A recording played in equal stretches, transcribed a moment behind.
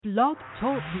Blog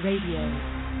Talk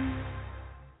Radio.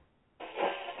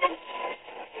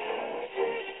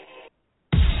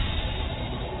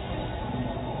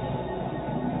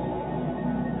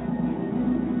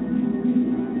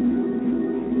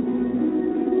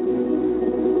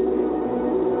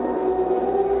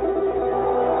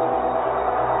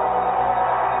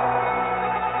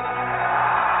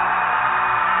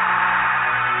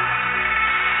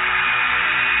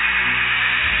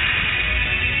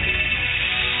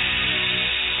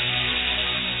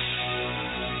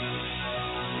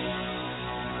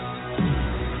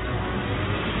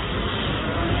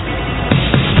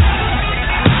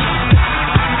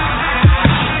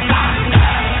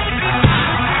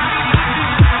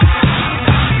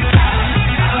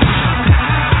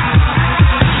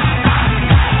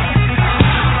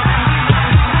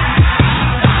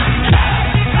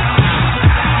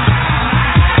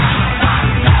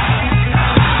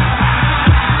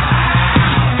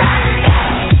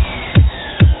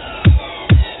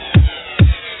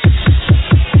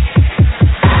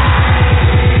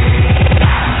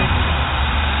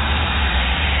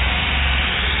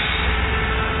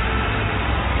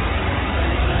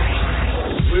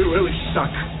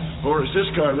 This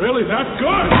guy really that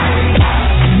good?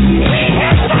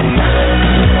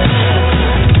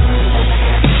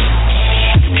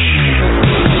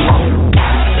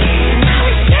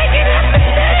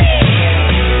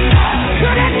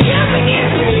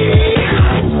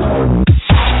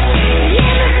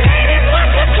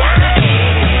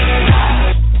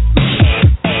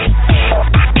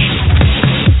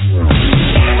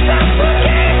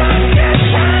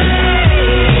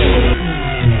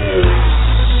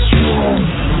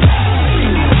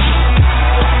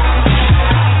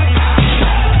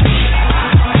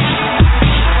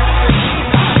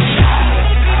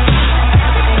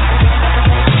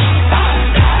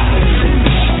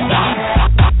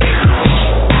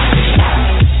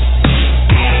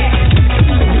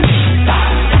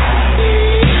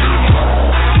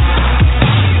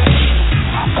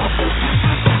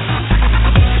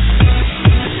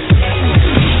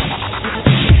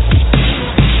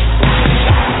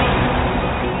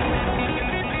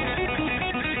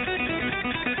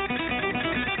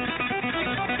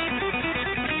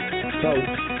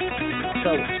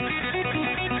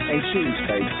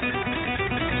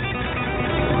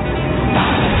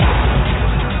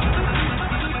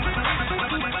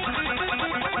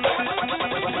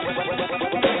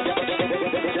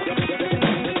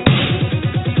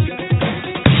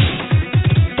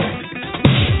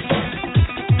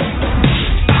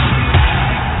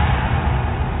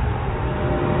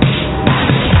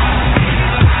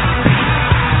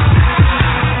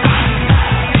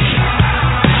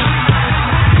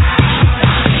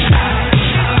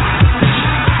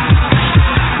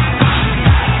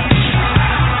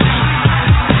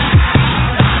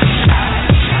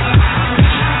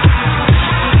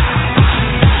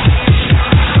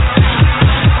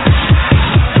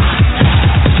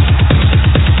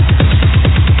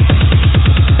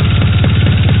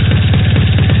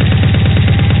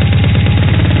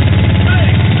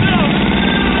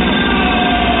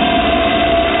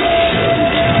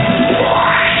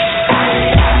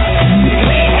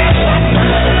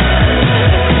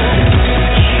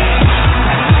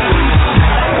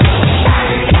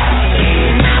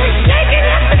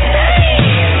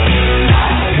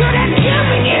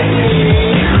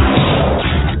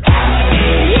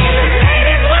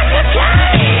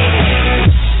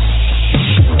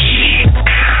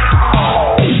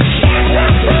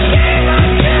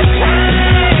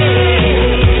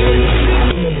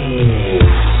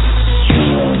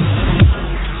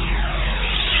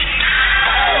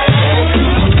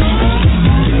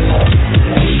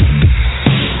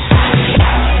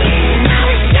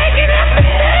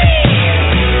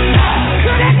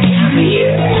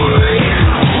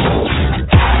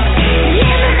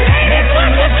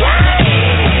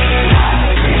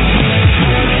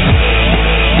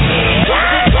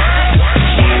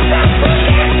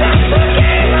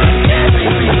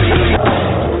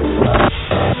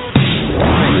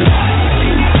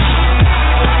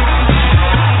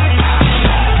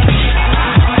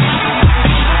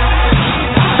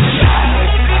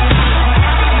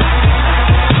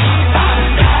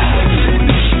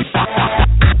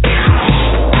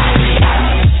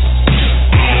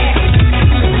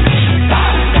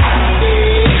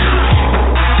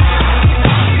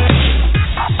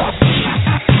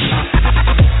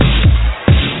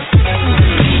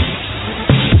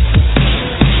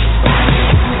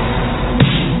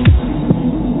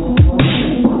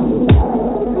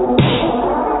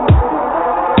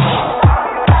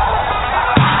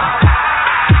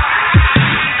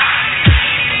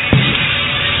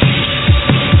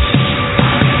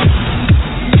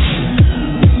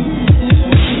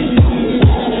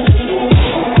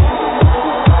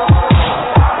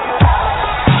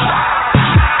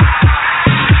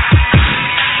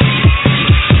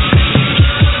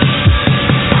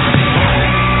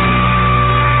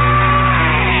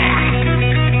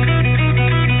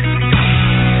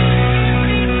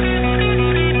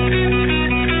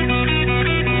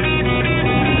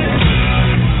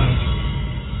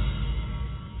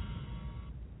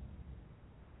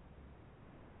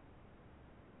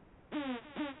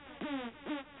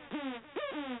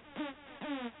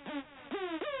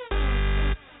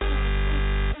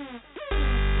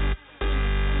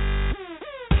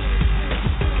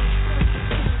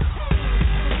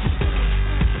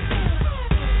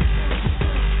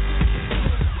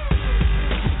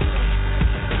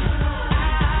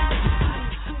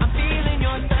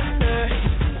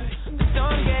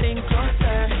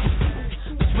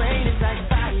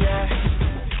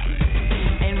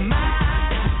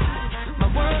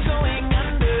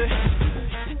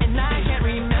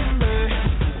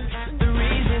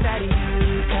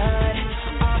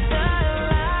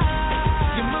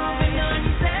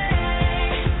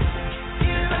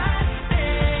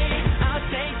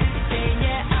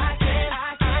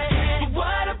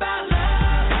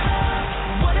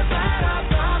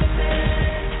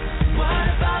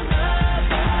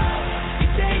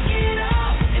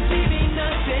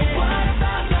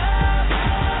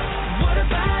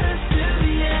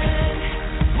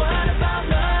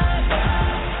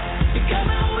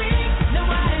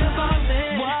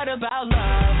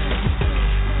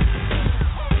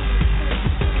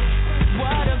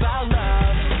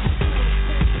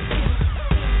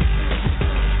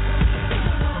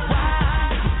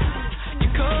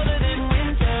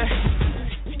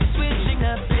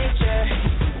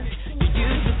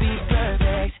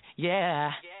 Yeah.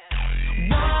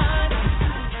 One,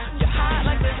 you're hot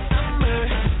like the summer.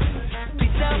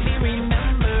 Please help me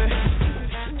remember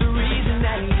the reason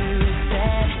that you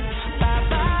said bye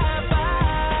bye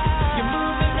bye. You're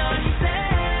moving on, you say,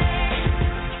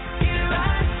 here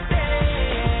I stay.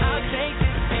 I'll take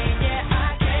this pain, yeah,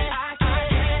 I can.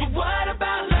 But what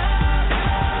about love?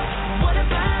 What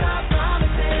about our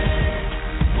promises?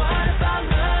 What about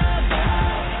love?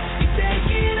 You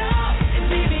take it all and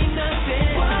leave me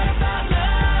nothing. What about love?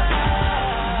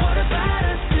 What about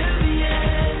us to the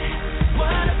end?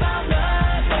 What about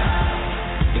love?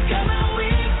 You got my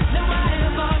weak, now I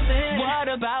am all in. What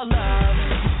about love?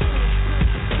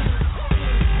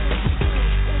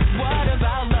 What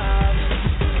about love?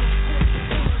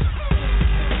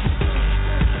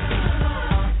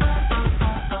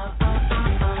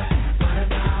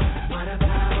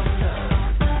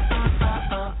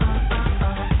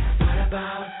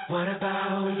 What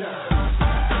about love?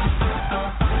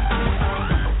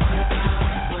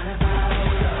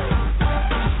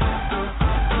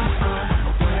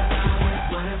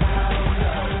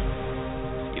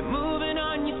 You're moving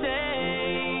on, you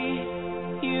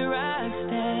say, here I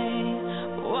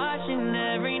stay, watching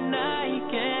every night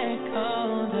get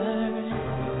colder.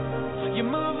 You're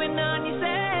moving on, you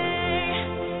say,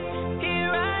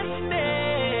 here I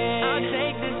stay. I'll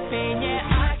take this pain, yeah,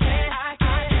 I can.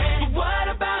 But what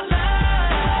about love?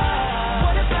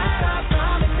 What about our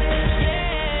promises?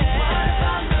 Yeah. What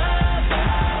about love?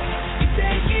 You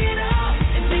take it all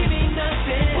and leave me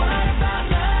nothing. What about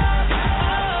love?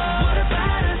 What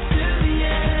about us to the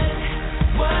end?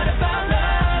 What about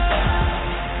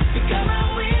love? You got my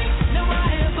wings, now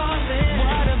I am falling.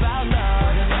 What about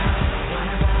love?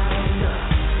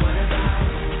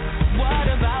 What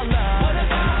about love?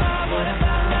 What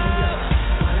about love?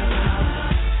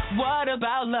 What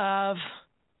about love?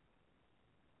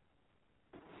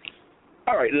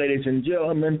 All right, ladies and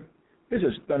gentlemen, this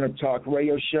is Thunder Talk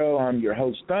Radio Show. I'm your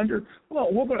host, Thunder. Well,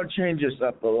 we're going to change this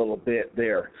up a little bit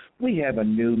there. We have a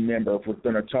new member for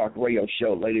Thunder Talk Radio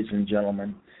Show, ladies and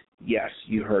gentlemen. Yes,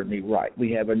 you heard me right.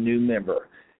 We have a new member.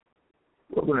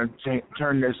 We're going to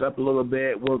turn this up a little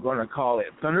bit. We're going to call it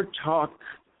Thunder Talk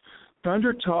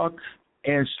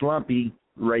and Slumpy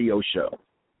Radio Show.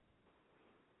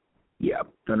 Yep,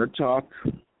 Thunder Talk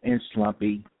and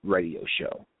Slumpy Radio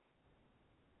Show.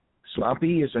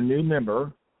 Slumpy is a new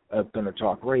member of Thunder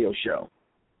Talk Radio Show.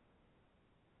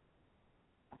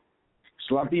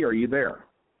 Slumpy, are you there?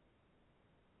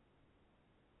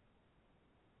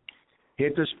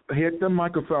 Hit the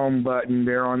microphone button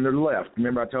there on the left.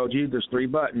 Remember I told you there's 3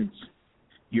 buttons.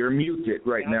 You're muted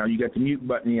right now. You got the mute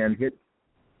button in. Hit.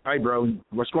 Hi, bro.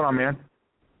 What's going on, man?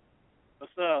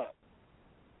 What's up?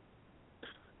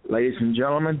 Ladies and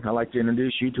gentlemen, I'd like to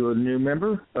introduce you to a new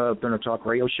member of Thunder Talk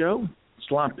Radio Show,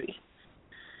 Slumpy.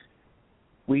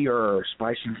 We are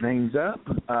spicing things up.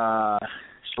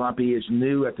 Slumpy is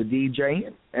new at the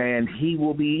DJing, and he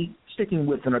will be sticking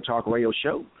with Thunder Talk Radio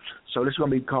Show. So this is going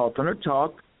to be called Thunder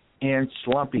Talk and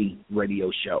Slumpy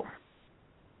Radio Show.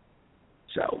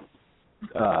 So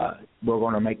we're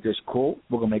going to make this cool.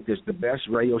 We're going to make this the best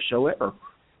radio show ever.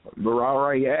 We're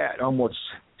already at almost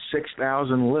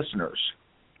 6,000 listeners.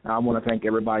 I want to thank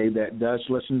everybody that does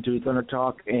listen to Thunder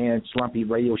Talk and Slumpy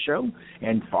Radio Show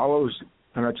and follows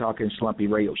Thunder Talk and Slumpy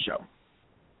Radio Show.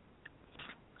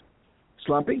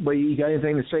 Slumpy, but you got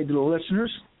anything to say to the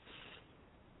listeners?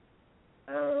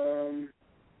 I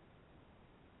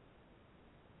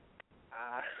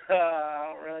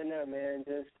don't really know, man.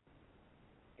 Just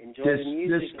enjoy the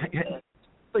music.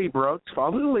 Lead, bro.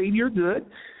 Follow the lead. You're good.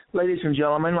 Ladies and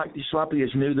gentlemen, like Slumpy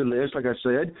is new to this, like I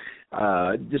said,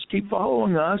 just keep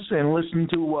following us and listen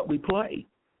to what we play.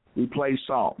 We play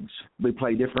songs. We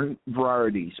play different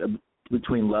varieties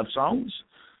between love songs,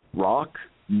 rock,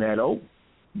 metal,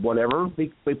 whatever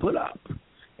we put up.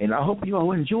 And I hope you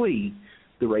all enjoy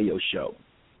the radio show.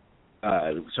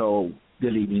 So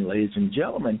good evening, ladies and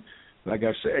gentlemen. Like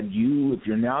I said, if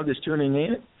you're now just tuning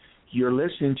in, you're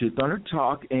listening to Thunder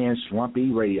Talk and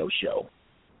Slumpy Radio Show.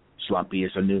 Slumpy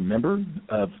is a new member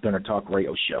of Thunder Talk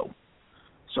Radio Show.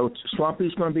 So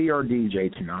Slumpy's going to be our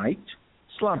DJ tonight.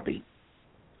 Slumpy,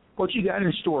 what you got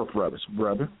in store for us,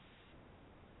 brother?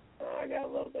 I got a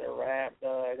little bit of rap.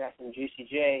 I got some Juicy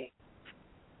J.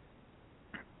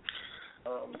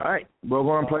 All right, we're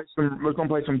going to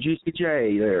play some Juicy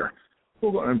J there.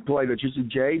 We're going to play the Juicy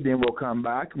J, then we'll come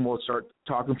back and we'll start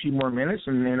talking a few more minutes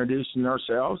and introducing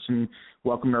ourselves and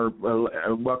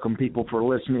welcome people for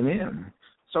listening in.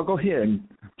 So go ahead and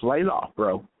play it off,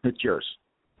 bro. It's yours.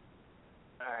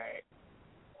 All right.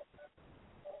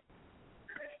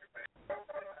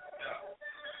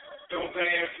 Don't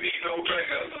pass me no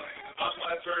record. I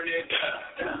might turn it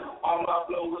down. All I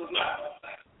blow is loud.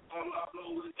 All I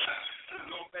blow is loud.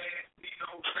 Don't pass me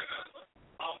no record.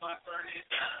 I might turn it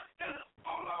down.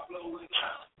 All I blow is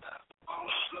loud. All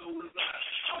I blow is loud.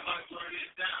 I might turn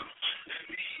it down. That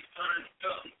beat turned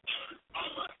up. I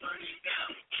might turn it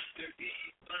down. That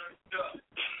beat turned up.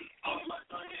 I might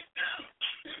turn it down.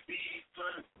 That beat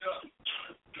turned up.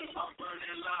 I'm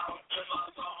burning loud till my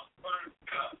lungs burn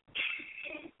up.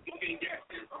 You can get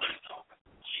this on.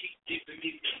 She giving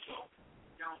me control.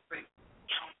 Don't say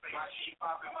why she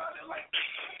popping out it like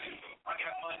this. I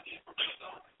got money from the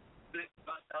zone. This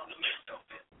bust down the middle.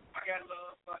 I got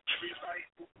love for everybody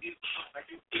who is like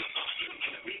you.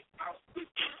 Me out with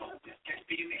the focus. Can't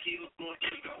be in the heels on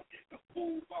the go. The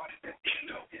fool body that's in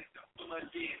the window. So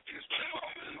much in just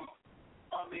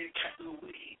I'm in capital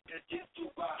weed. That's just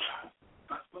too wild.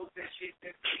 I smoke that shit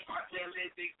that I tell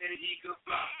that big that he could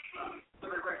fly.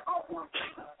 Put it right off one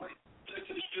thing. Listen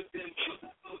to the strip then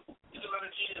there's a lot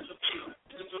of chance to feel.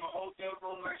 Into a hotel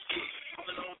room like school. Up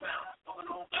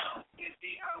and on down. Can't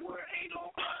see how where ain't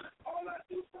no crime. All I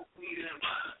do is weed and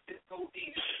wine. It's so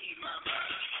deep to keep my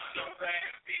mind. Don't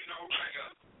pass me no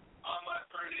record. I might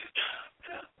turn it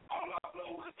down. All I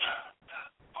blow is loud.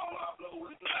 All I blow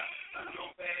is loud.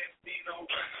 Don't pass me no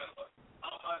record.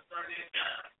 I might turn it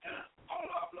down. All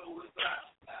I blow is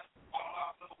loud. All I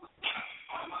blow is loud.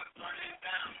 I might turn it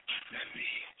down. That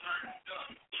beat turned up.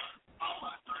 I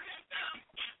might turn it down.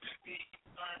 That beat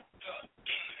turned up.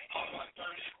 I might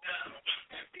turn it down.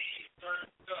 That beat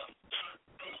turned up.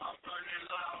 I'm burning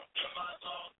loud till my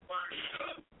lungs burn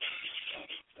up.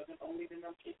 Doesn't only then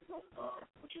I'm keeping on fun.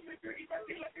 Would you make her eat my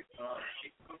dick like it's fun? She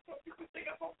can cook up, you can take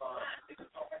up on fun. They can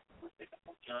talk like you can take up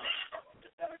on junk.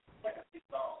 Just have it like a big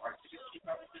ball. Or you just keep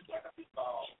out just like a big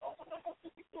ball. Also, I'm supposed to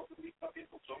be close to be fucking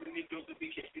so many girls to be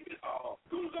kissing it all.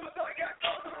 Who's gonna tell I got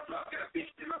caught on the block? Got a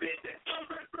bitch in my bed that's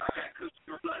sunburned black. Got cookies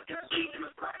for blood, got cheese in my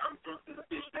sprite. I'm drunk to the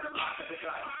bitch that I'm locked in the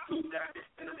guy. Who's that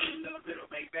bitch in the middle?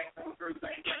 Make back some girls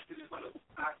I ain't got to this one.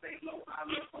 I say low, I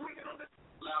look for it on the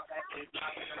loud back and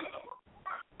loud and low.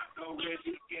 No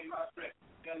ready in my breath.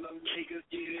 Tell them niggas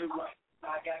get it right.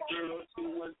 I got girls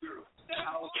doing girls.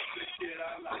 Now that's the shit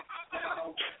I like.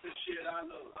 Now that's the shit I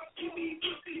love. Give me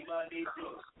pussy, money,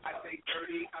 drugs. I take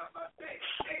 30 out my bag.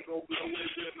 Ain't go blow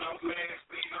it with my glass.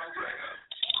 Be no record.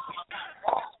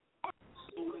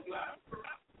 Blow is loud.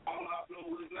 All I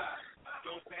blow is loud.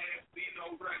 Don't pass me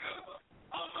no record.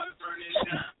 I'ma turn it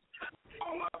down.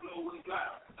 All I blow is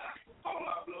loud. All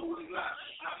I blow is loud.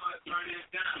 I'ma turn it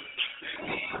down. That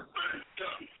beat turned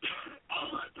up.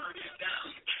 I'ma turn it down.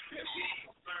 That beat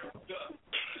turned up.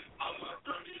 I'ma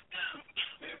turn it down.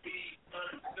 That beat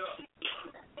turned up.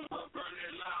 I'ma burn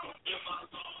it loud till my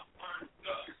lungs burned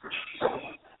up.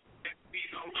 That beat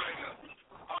no record.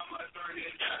 I'ma turn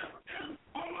it down.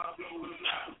 All I blow is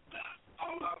loud.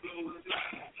 All I blow is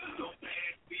loud. Don't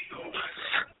pass me no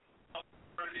record. I'ma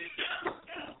turn it down.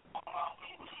 All I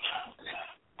blow is loud.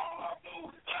 All I blow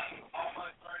is loud. I'ma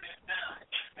turn it down.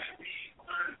 That beat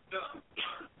turned up.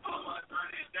 I'ma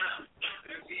turn it down.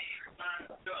 That beat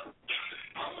turned up.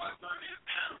 I'ma turn it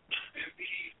down. That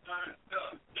beat turned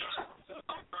up.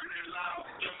 I'm burning loud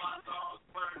till my lungs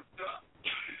burned up.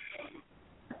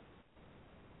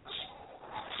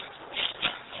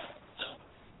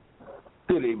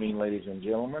 Good evening, ladies and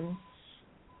gentlemen.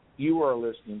 You are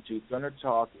listening to Thunder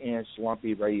Talk and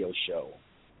Slumpy Radio Show.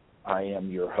 I am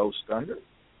your host, Thunder,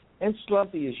 and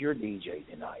Slumpy is your DJ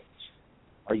tonight.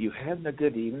 Are you having a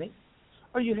good evening?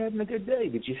 Are you having a good day?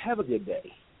 Did you have a good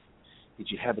day?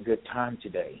 Did you have a good time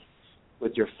today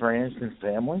with your friends and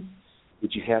family?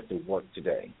 Did you have to work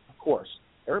today? Of course,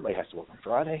 everybody has to work on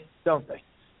Friday, don't they?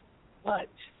 But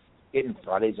isn't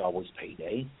Friday's always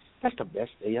payday? That's the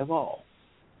best day of all.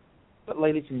 But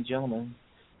ladies and gentlemen,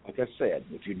 like I said,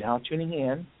 if you're now tuning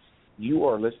in, you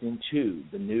are listening to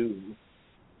the new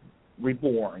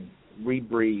reborn,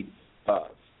 rebreed of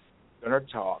Thunder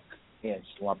Talk and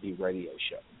Slumpy Radio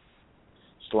Show.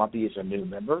 Slumpy is a new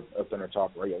member of Thunder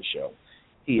Talk Radio Show.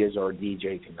 He is our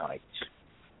DJ tonight.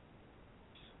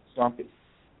 Slumpy,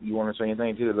 you want to say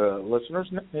anything to the listeners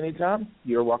anytime?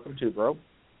 You're welcome to, bro.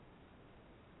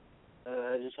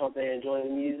 I just hope they enjoy the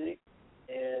music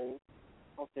and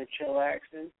hope they're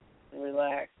chillaxing and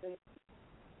relaxing.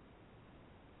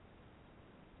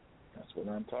 That's what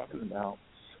I'm talking about.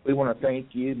 We want to thank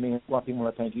you, me and Slumpy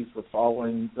want to thank you for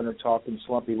following Thunder Talk and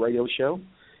Slumpy Radio Show,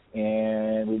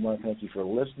 and we want to thank you for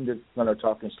listening to Thunder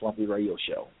Talk and Slumpy Radio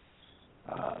Show.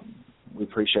 We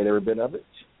appreciate every bit of it.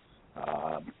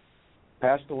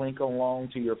 Pass the link along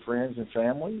to your friends and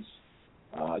families.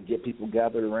 Get people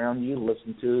gathered around you,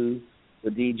 listen to the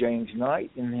DJing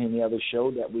tonight and any other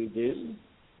show that we do.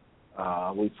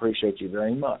 We appreciate you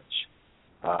very much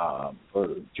for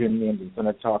tuning in to the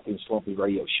Thunder Talk and Slumpy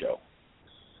Radio Show.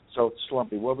 So,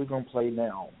 Slumpy, what are we going to play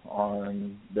now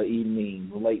on the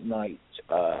evening, late night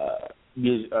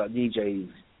DJs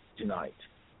tonight?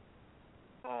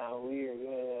 We are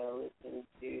going to listen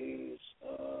to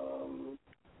some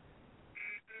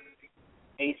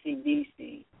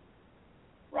AC/DC,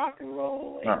 rock and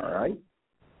roll. All right.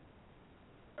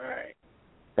 All right.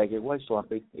 Take it away,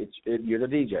 Slumpy. You're the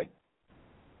DJ.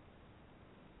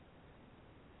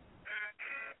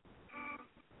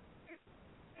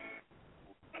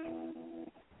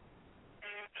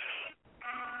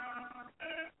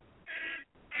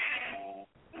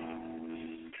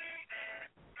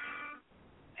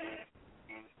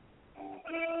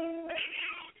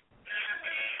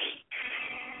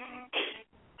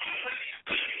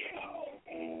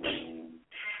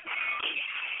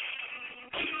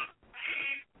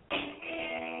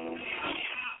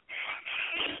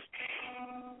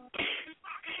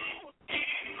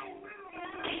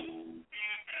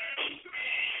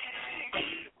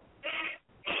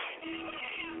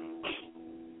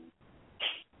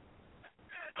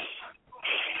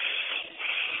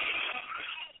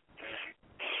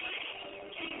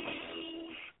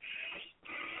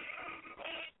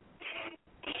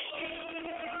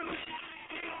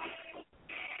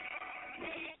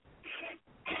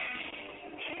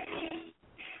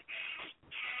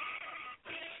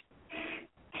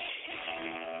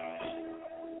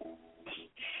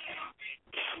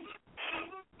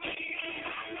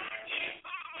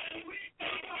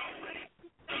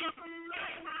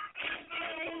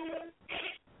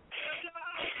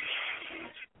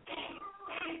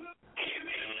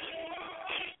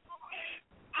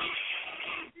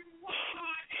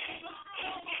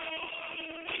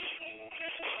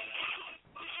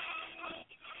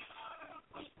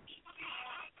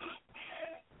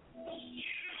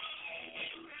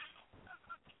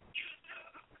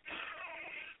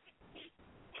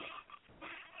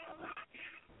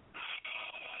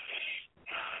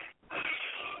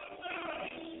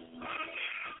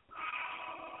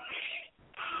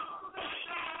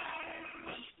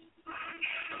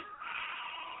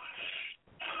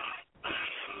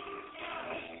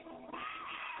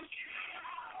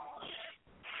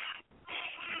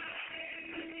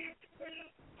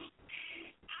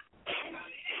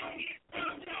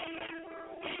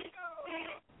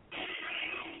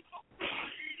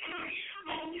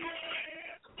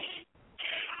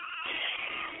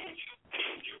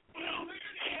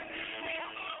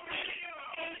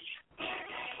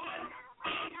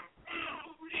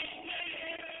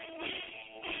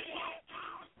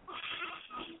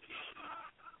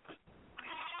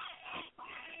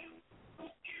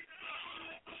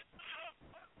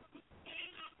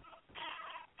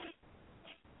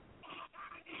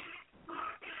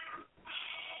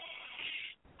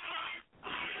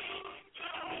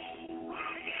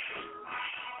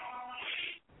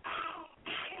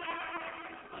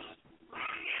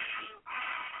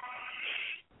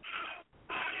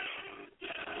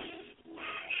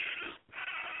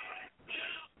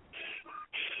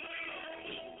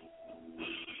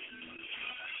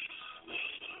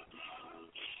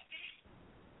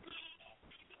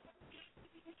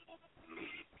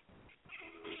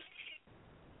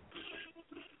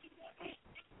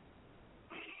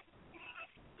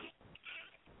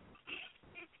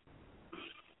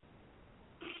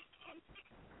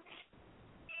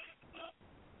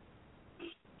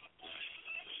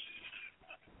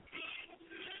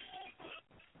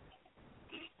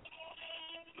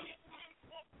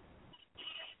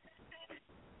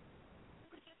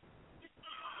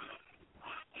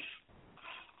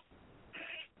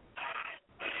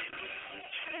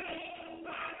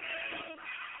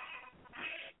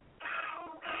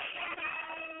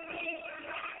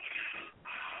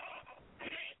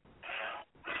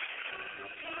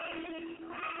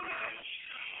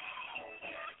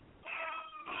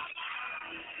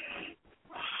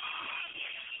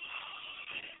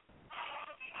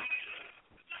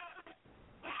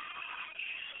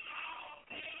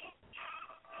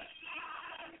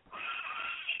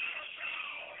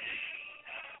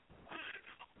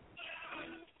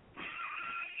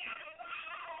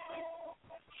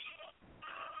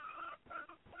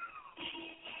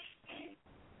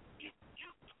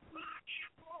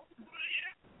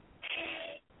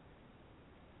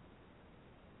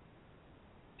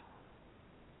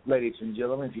 Ladies and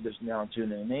gentlemen, if you're just now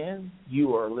tuning in,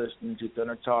 you are listening to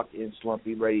Thunder Talk and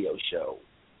Slumpy Radio Show.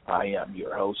 I am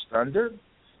your host, Thunder,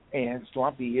 and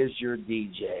Slumpy is your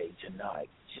DJ tonight.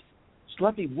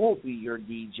 Slumpy will be your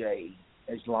DJ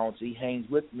as long as he hangs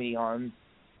with me on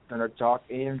Thunder Talk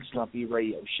and Slumpy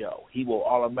Radio Show. He will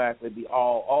automatically be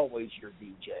always your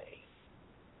DJ.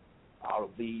 I'll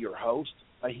be your host.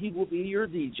 He will be your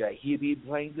DJ. He'll be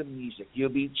playing the music. He'll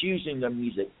be choosing the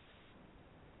music.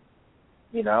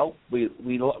 You know, we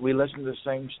listen to the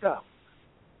same stuff.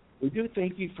 We do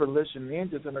thank you for listening in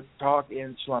to Thunder Talk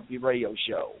and Slumpy Radio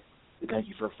Show. We thank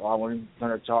you for following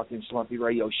Thunder Talk and Slumpy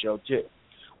Radio Show, too.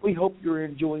 We hope you're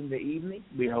enjoying the evening.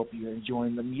 We hope you're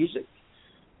enjoying the music.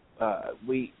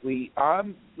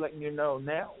 I'm letting you know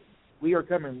now, we are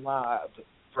coming live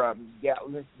from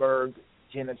Gatlinburg,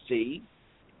 Tennessee,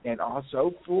 and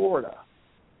also Florida.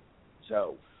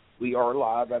 So we are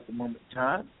live at the moment in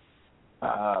time.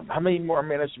 How many more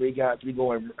minutes we got to be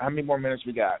going? How many more minutes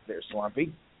we got there,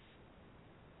 Slumpy?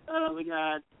 We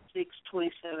got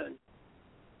 6:27.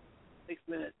 6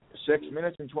 minutes. 6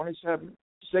 minutes and 27.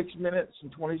 6 minutes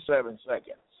and 27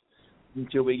 seconds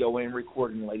until we go in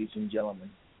recording, ladies and gentlemen.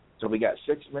 So we got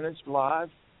 6 minutes live,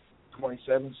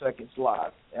 27 seconds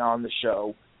live on the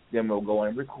show. Then we'll go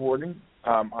in recording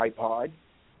iPod.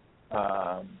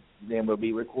 Then we'll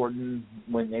be recording.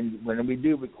 When we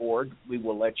do record, we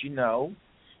will let you know.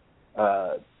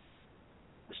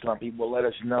 Slumpy will let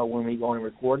us know when we go in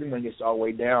recording, when it gets all the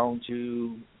way down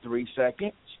to 3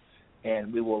 seconds.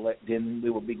 And we will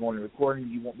be going to recording.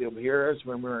 You won't be able to hear us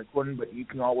when we're recording, but you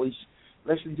can always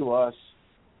listen to us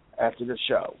after the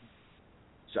show.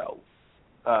 So,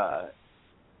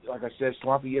 like I said,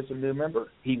 Slumpy is a new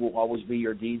member. He will always be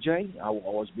your DJ. I will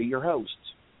always be your host.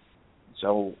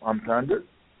 So I'm Thunder,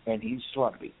 and he's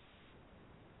Slumpy.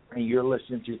 And you're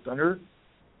listening to Thunder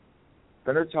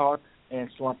Talk and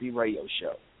Slumpy Radio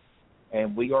Show.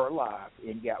 And we are live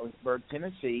in Gatlinburg,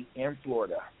 Tennessee, and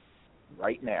Florida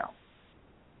right now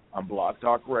on Blog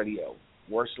Talk Radio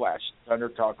 / Thunder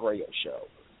Talk Radio Show,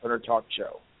 Thunder Talk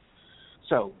Show.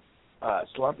 So,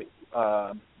 Slumpy,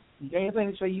 you got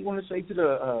anything to say you want to say to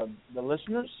the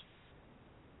listeners?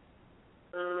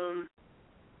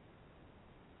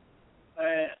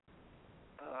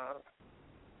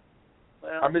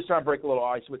 Well, I'm just trying to break a little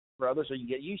ice with you, brother, so you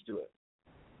get used to it.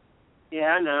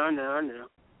 Yeah, I know.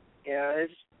 Yeah,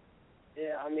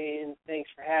 I mean, thanks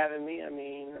for having me. I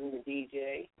mean, I'm the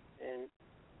DJ, and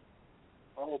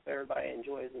I hope everybody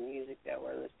enjoys the music that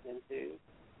we're listening to.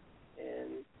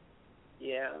 And,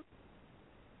 yeah.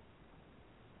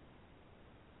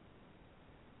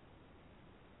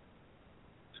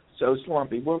 So,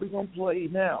 Slumpy, what are we going to play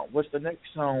now? What's the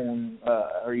next song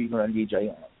are you going to DJ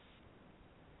on?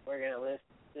 We're going to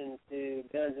listen to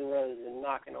Guns N' Roses and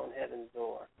Knocking on Heaven's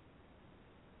Door.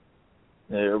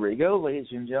 There we go, ladies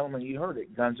and gentlemen. You heard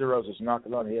it. Guns N' Roses,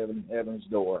 Knocking on Heaven's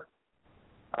Door.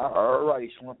 All right,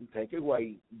 Slumpy, take it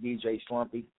away, DJ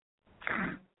Slumpy.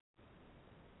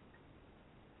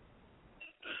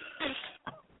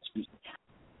 Excuse me.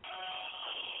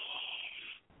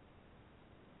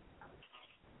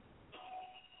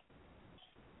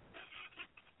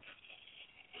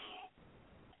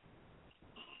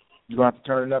 You're going to have to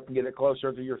turn it up and get it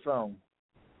closer to your phone.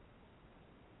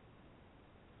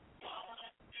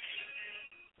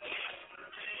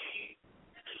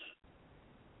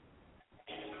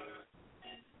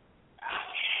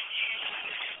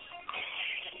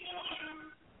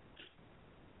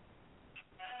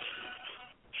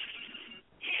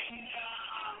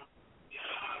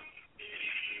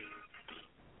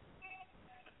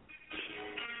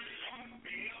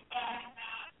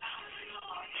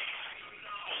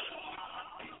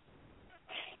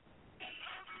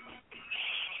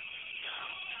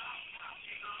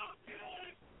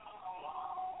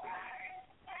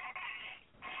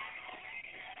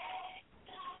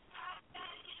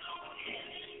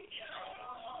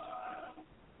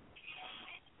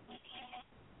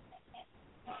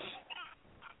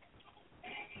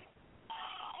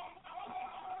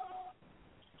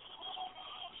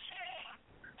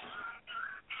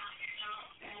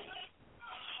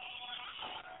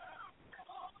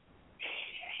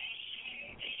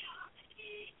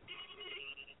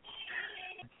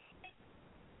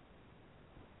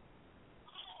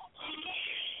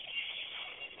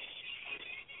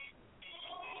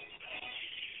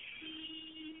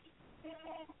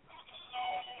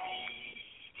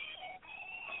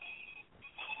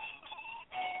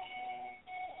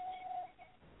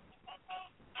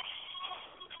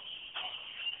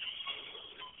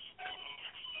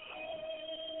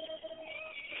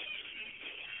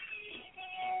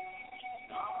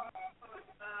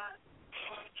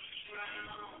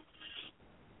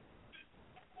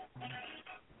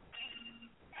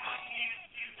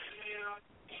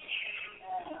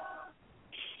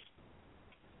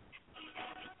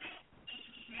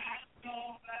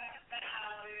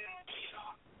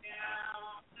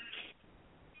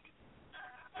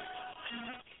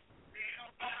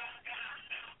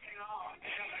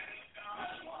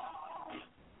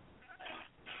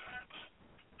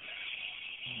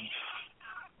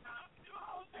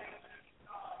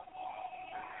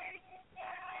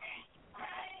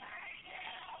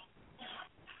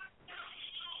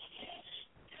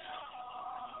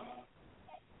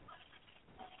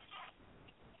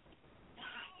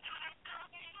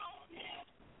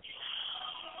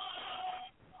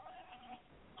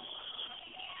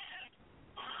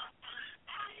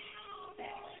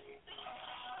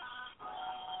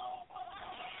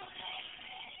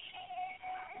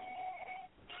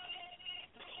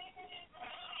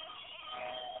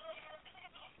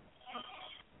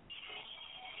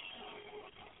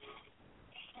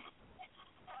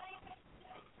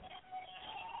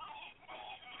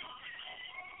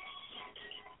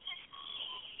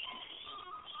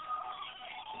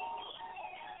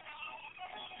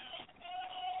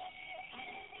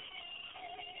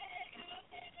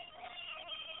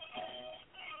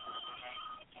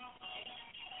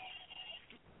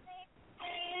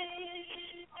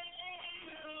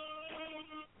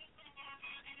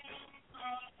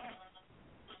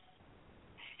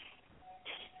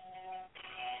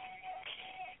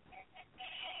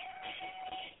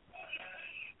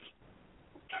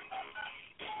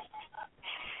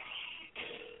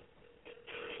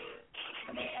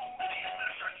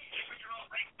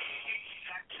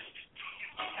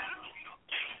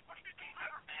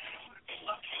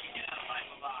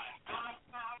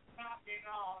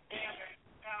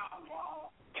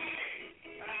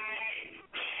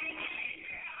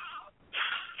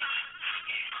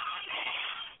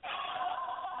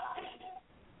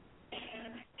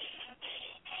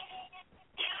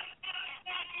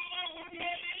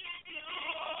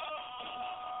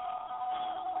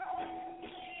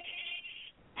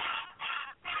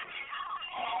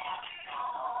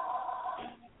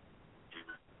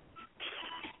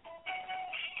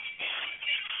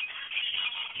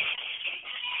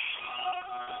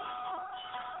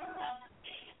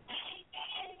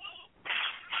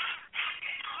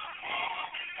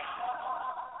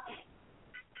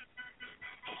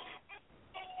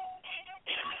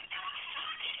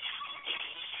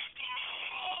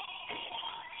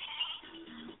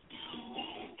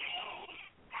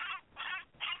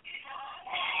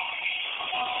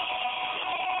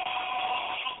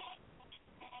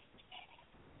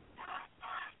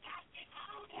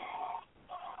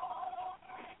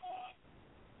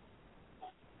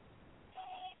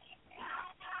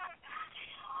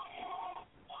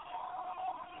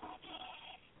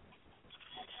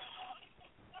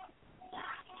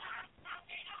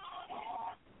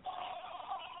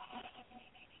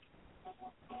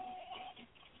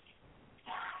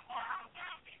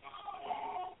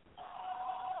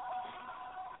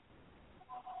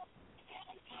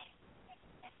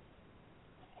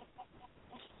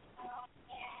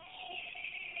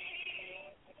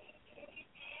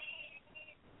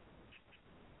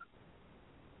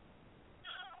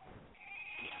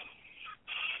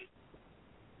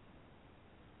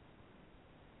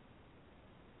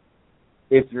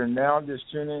 If you're now just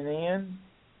tuning in,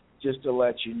 just to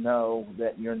let you know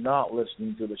that you're not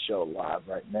listening to the show live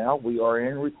right now. We are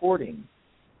in recording.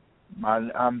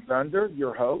 I'm Thunder,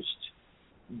 your host.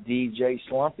 DJ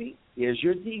Slumpy is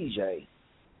your DJ.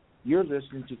 You're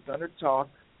listening to Thunder Talk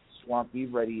Swampy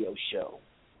Radio Show.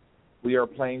 We are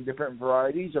playing different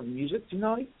varieties of music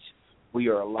tonight. We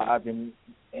are live in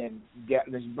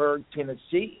Gatlinburg,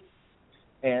 Tennessee,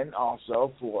 and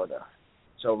also Florida.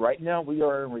 So right now we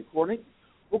are in recording.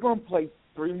 We're going to play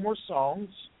 3 more songs,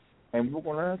 and we're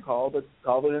going to call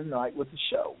it a night with the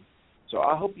show. So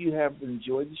I hope you have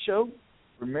enjoyed the show.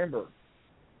 Remember,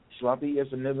 Slumpy is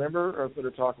a new member of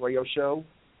the Talk Radio Show.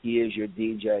 He is your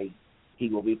DJ. He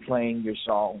will be playing your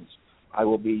songs. I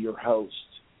will be your host.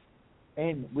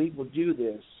 And we will do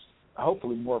this,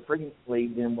 hopefully, more frequently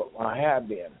than what I have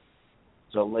been.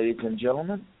 So, ladies and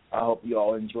gentlemen, I hope you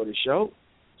all enjoy the show.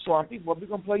 Slumpy, what are we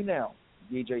going to play now?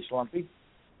 DJ Slumpy?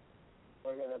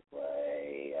 We're going to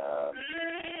play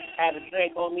Have a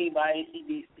Drink on Me by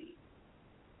AC/DC.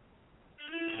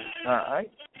 All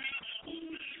right.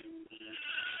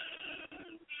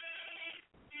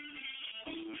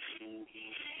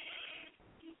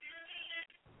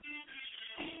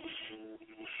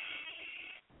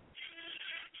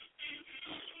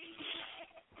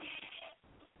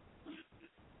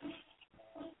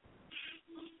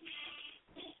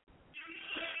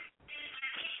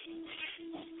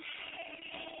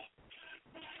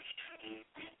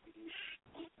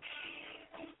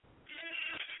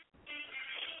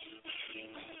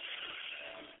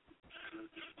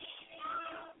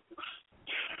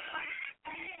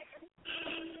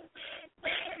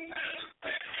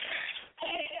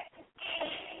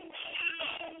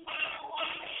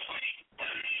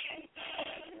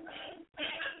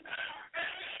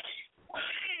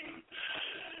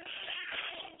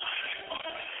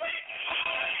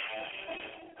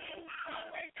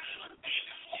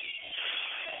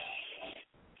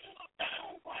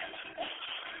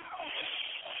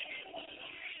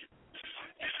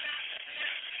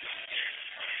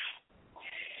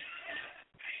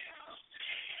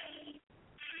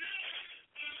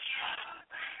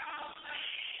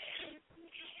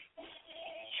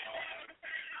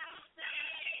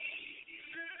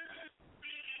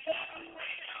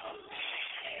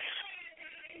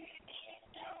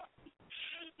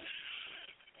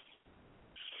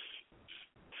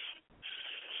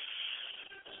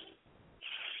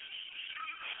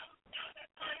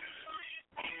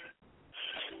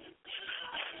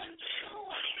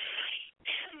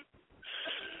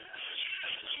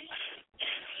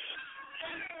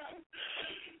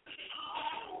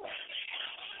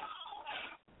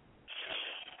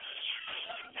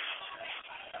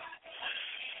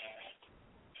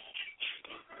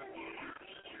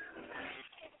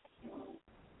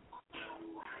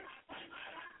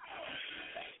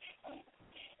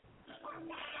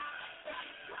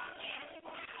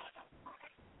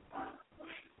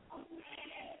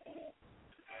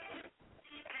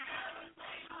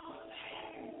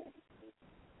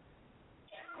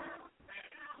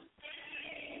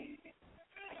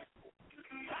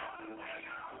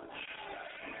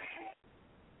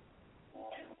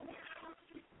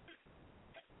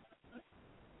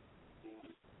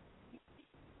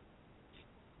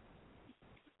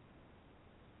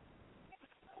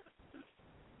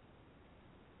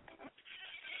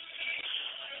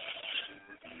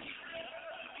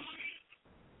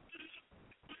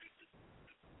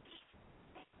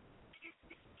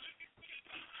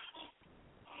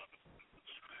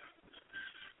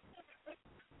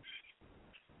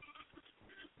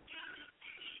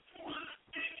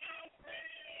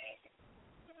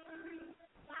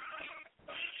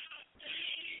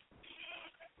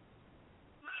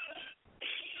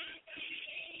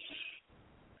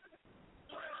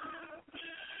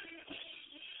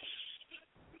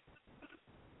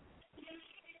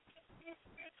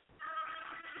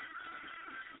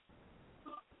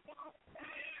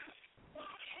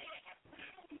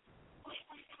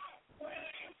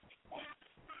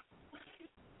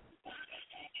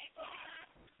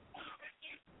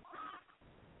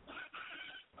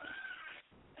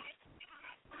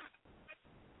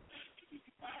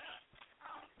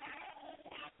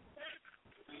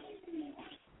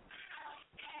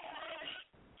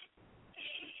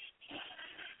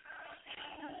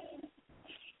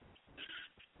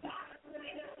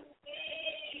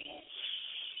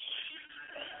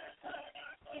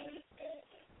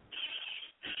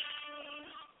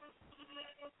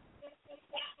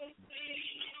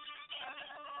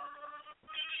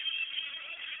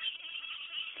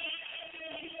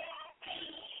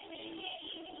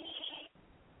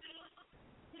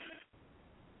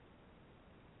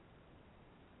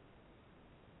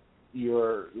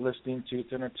 You're listening to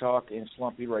Thunder Talk and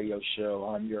Slumpy Radio Show.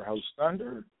 I'm your host,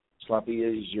 Thunder. Slumpy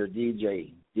is your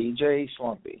DJ, DJ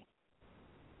Slumpy.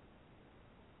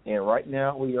 And right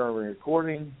now we are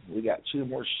recording. We got 2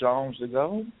 more songs to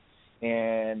go,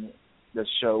 and the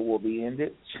show will be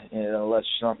ended unless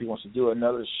Slumpy wants to do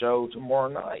another show tomorrow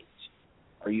night.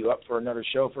 Are you up for another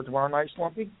show for tomorrow night,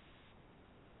 Slumpy?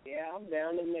 Yeah, I'm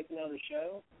down to make another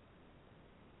show.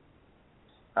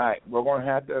 All right, we're going to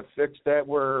have to fix that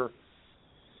where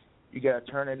you got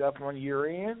to turn it up on your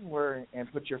end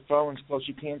and put your phone as close as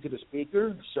you can to the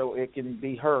speaker so it can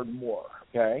be heard more,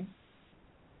 okay?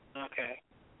 Okay.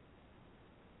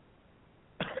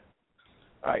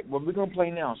 All right, what are we going to play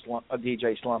now,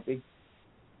 DJ Slumpy?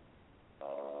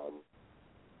 I'm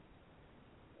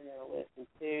going to listen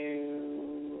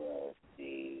to, let's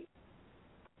see.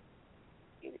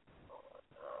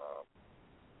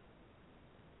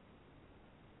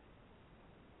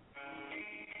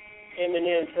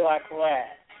 Eminem Till I Collapse.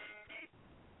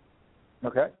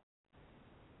 Okay.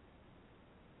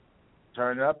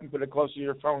 Turn it up and put it close to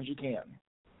your phone as you can.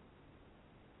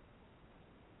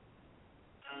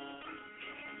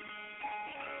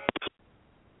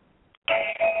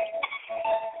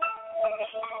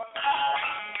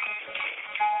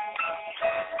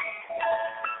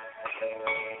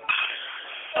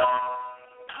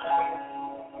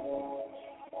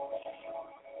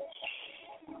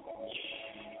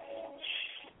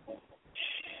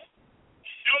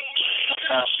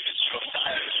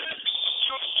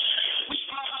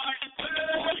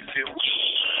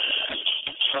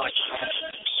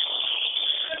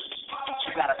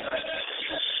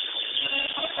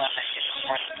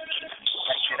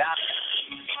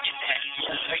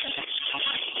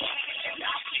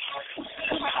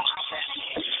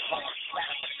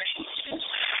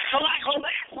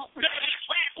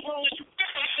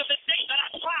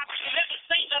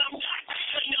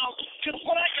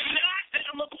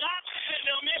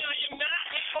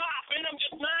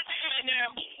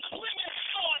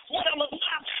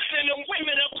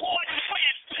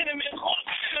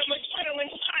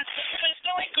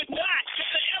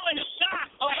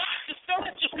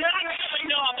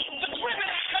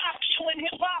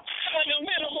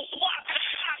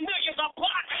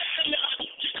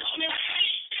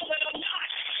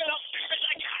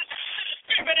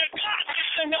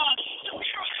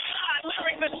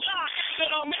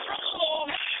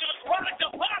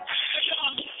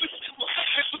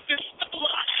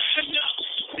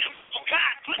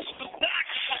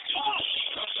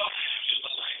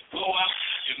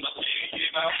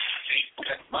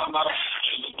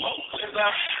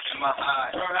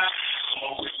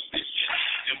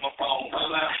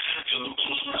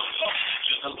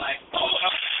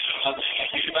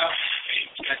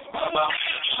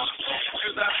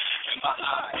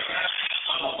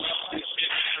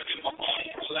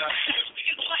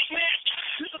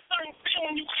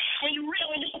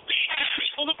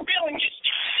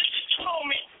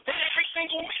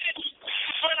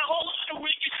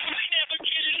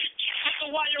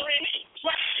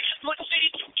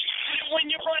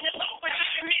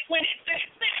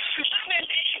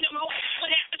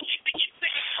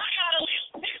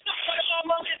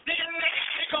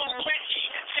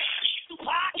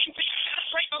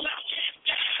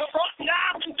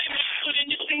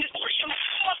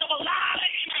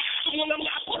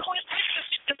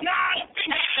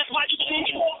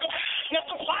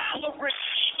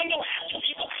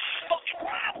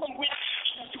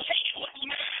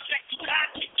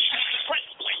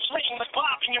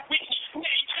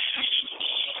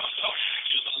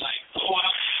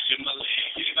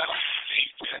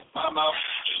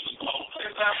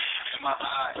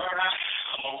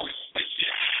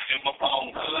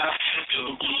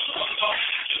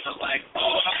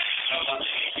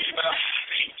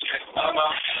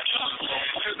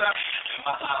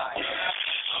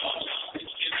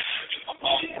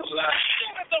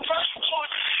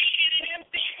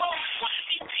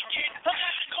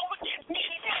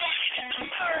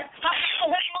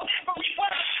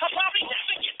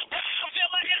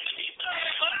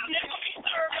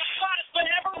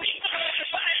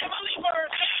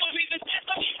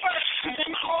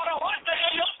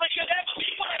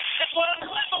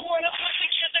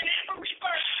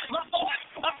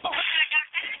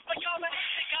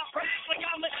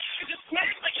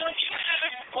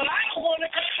 Well, I don't want to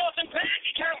cut off and back.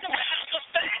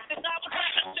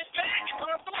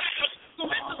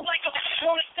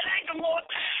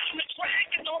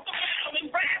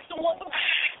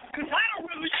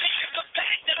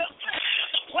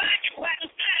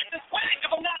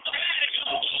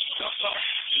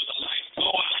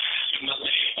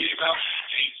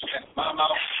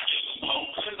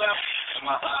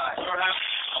 my high.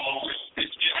 I'm on with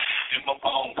this shit in my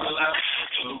phone. Pull out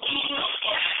to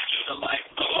the light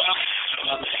go out.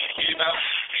 Till I get out.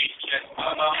 Ain't check my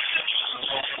mouth. I'm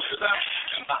on with that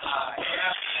in my high.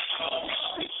 I'm on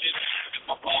with this shit in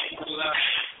my phone. Pull out.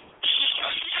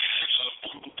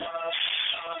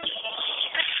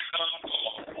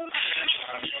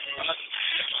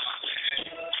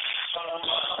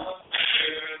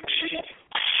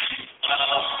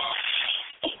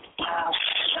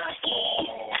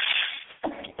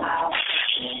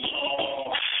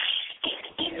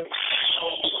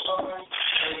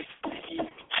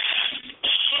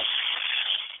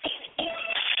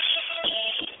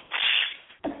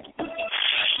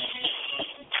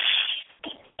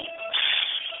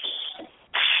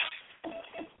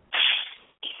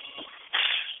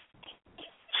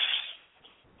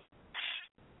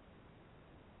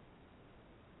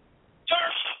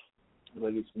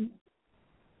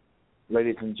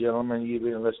 Ladies and gentlemen, you've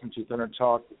been listening to Thunder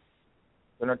Talk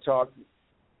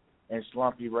and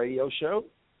Slumpy Radio Show.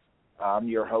 I'm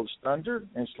your host, Thunder,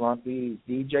 and Slumpy,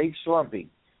 DJ Slumpy.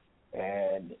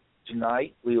 And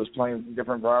tonight we was playing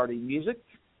different variety of music.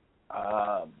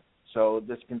 So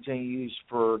this continues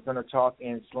for Thunder Talk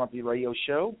and Slumpy Radio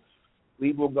Show.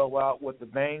 We will go out with a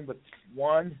bang with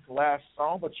one last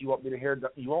song, but you won't hear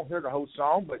the whole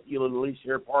song, but you'll at least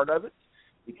hear part of it,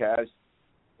 because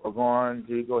we're going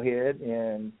to go ahead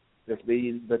and this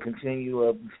be the continue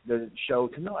of the show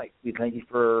tonight. We thank you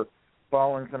for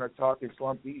following Thunder Talk and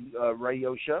Slumpy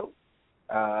Radio Show.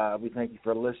 We thank you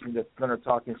for listening to Thunder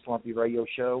Talk and Slumpy Radio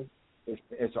Show. It's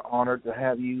an honor to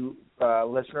have you,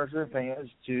 listeners and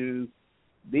fans, to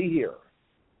be here.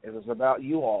 It was about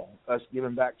you all, us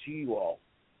giving back to you all.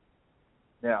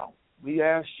 Now, I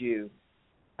asked you,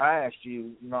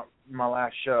 not my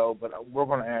last show, but we're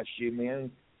going to ask you,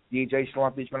 man. DJ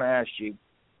Slumpy's going to ask you,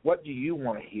 what do you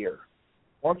want to hear?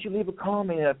 Why don't you leave a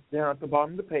comment down at the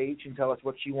bottom of the page and tell us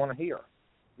what you want to hear?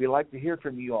 We'd like to hear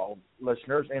from you all,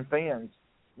 listeners and fans.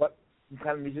 What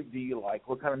kind of music do you like?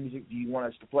 What kind of music do you want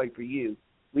us to play for you?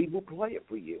 We will play it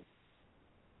for you.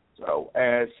 So,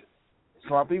 as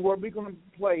Slumpy, what are we going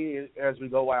to play as we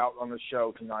go out on the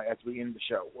show tonight, as we end the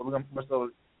show? What's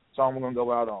the song we're going to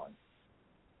go out on?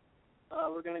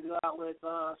 We're going to go out with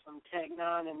some Tech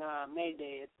Nine and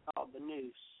Mayday. It's called The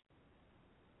Noose.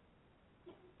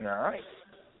 All right.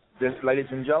 Ladies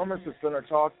and gentlemen, this is Thunder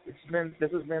Talk. This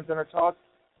has been Thunder Talk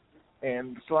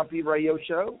and Slumpy Radio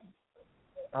Show.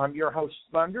 I'm your host,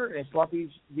 Thunder, and Slumpy's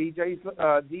DJ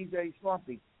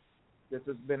Slumpy. This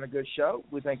has been a good show.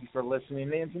 We thank you for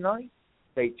listening in tonight.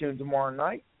 Stay tuned tomorrow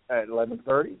night at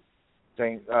 11:30.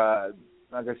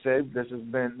 Like I said,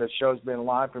 the show's been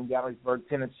live from Gatlinburg,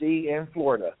 Tennessee, and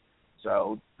Florida.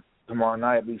 So tomorrow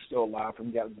night it'll be still live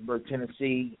from Gatlinburg,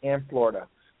 Tennessee, and Florida.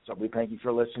 So we thank you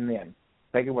for listening in.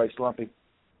 Take it away, Slumpy.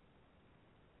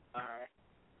 All right.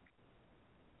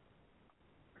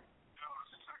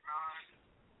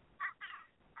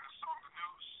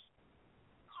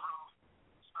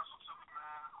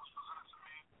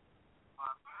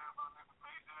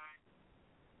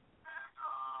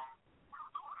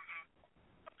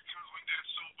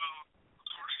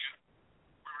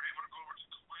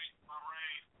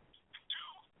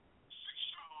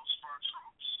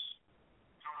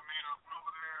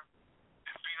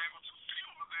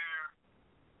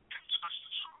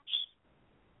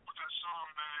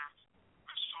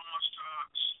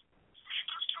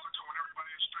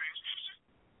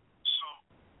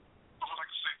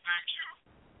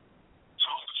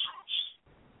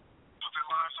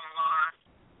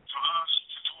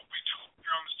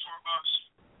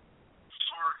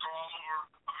 Go all over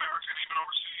America and even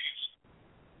overseas.